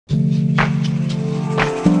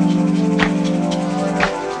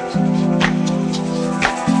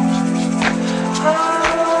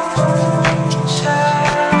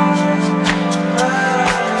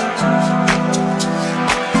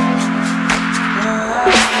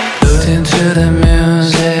the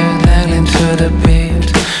music, dangling to the beat,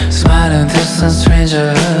 smiling distant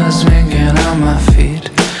strangers winking on my feet.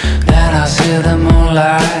 Then I see the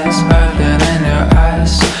moonlight sparkling in your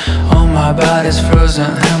eyes. Oh, my body's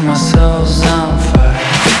frozen and my soul's on fire.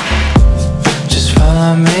 Just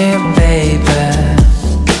follow me, baby,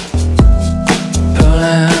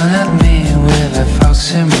 pulling at me with a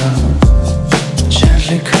foxy move.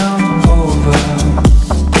 Gently come over.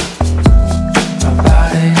 My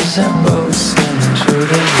body's a boat sailing through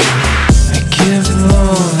the wind. I keep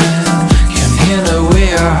moving, can hear the way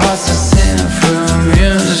our hearts are singing through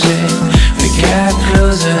music. We get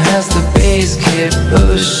closer as the bass keep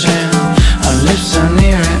pushing. Our lips are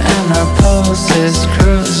nearing and our pulse is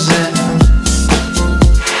cruising.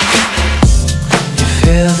 You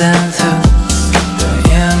feel them too, the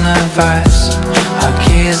inner vibes. Our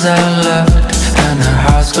keys are locked and our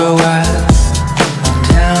hearts go wild.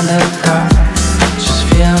 Down the dark, just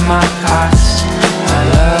feel my eyes. I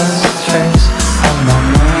lost the trace of my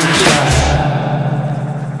moonshine,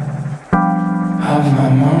 of my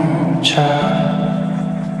moonshine,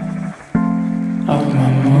 of my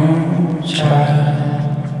moonshine,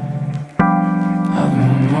 of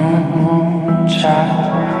my moonshine.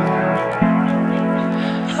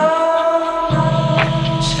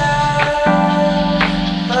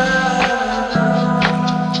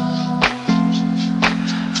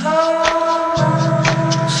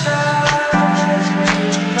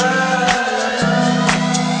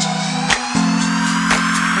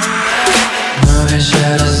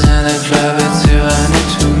 Shadows in the club, it's you I need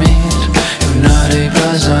to meet. Hypnotic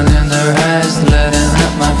buzz on in the rise, letting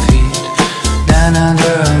up my feet. Down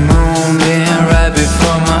under a moonbeam, right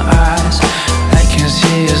before my eyes. I can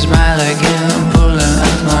see you smile again, pulling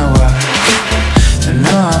at my wire. You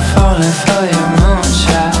know I'm falling for your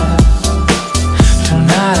moonshine.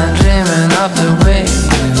 Tonight I'm dreaming of the way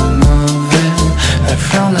you're moving. Right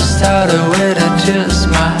from the start, I waited to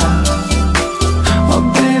smile. Oh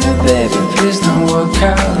baby, baby, please don't walk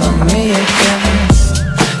out on me again.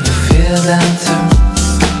 You feel them too,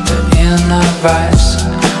 the inner vibes.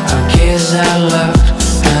 Our keys are locked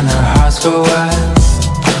and our hearts go wild.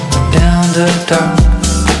 Down the dark,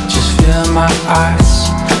 just feel my eyes.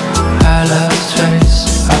 I lost trace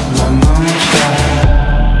of my moonshine,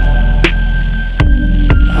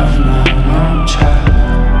 of my moonshine,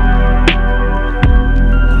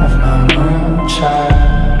 of my moonshine.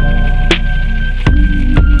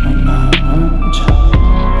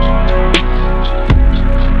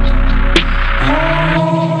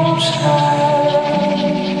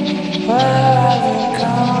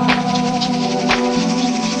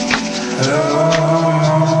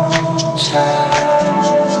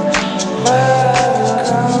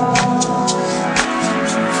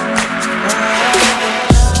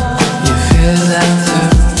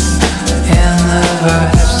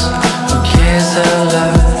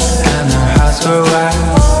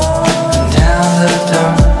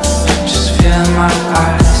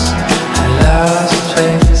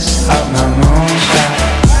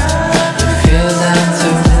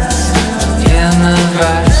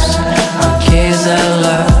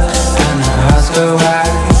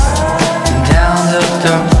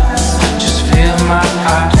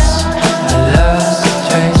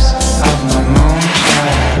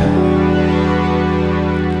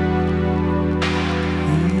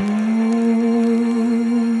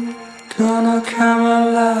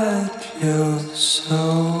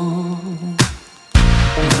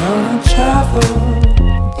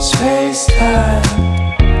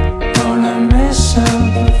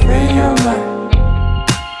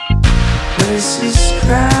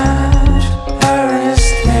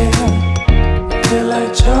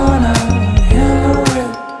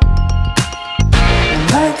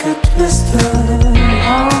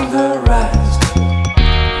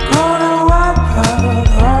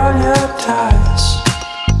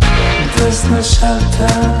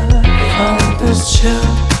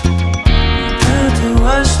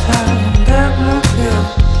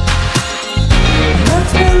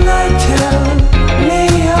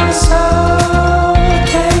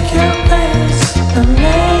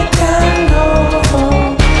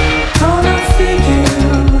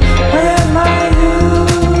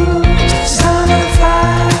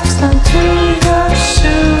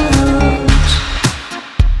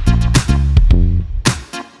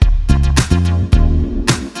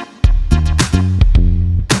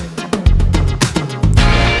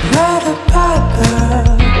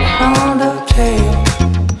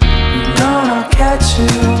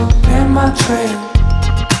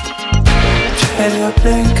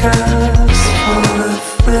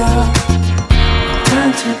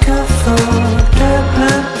 Time to go for the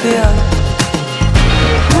blood pill.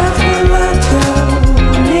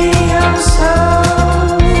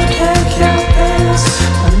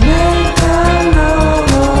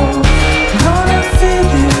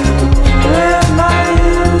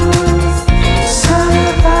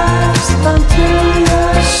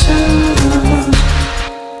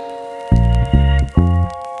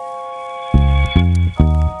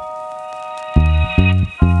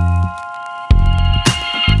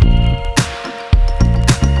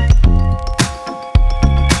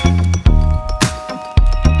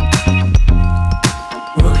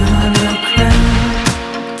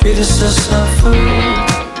 yourself some food.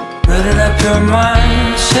 Ready up your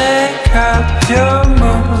mind, shake up your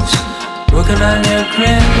moves. Working on your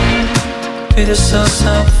grin, feed yourself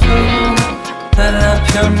some food. Let up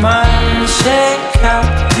your mind, shake up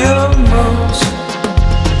your moves.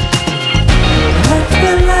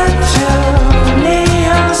 Let your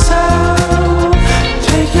neon soul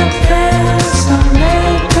take your pants and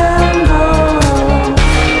make them go.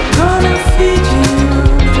 Gonna feed you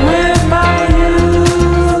with my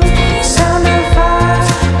youth. Sound of vibes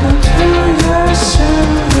into your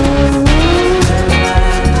soul.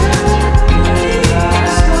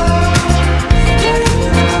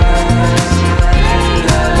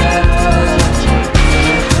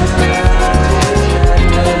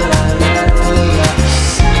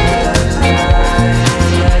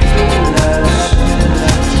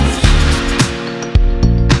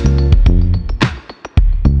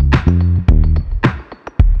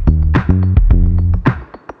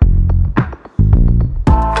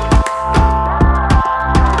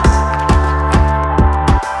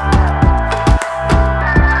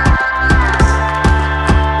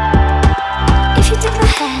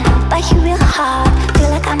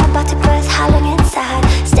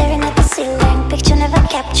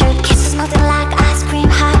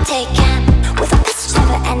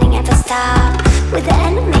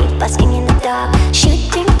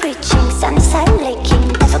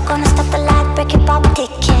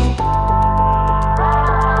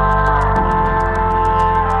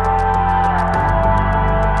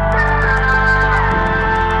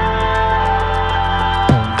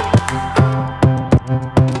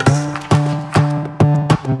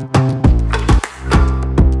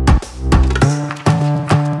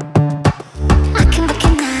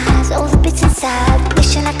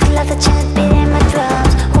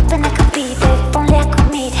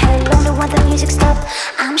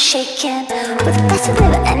 Shaking with the best of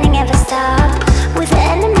never ending, ever stop. With the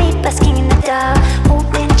enemy basking in the dark,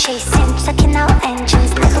 moving, chasing, sucking out engines.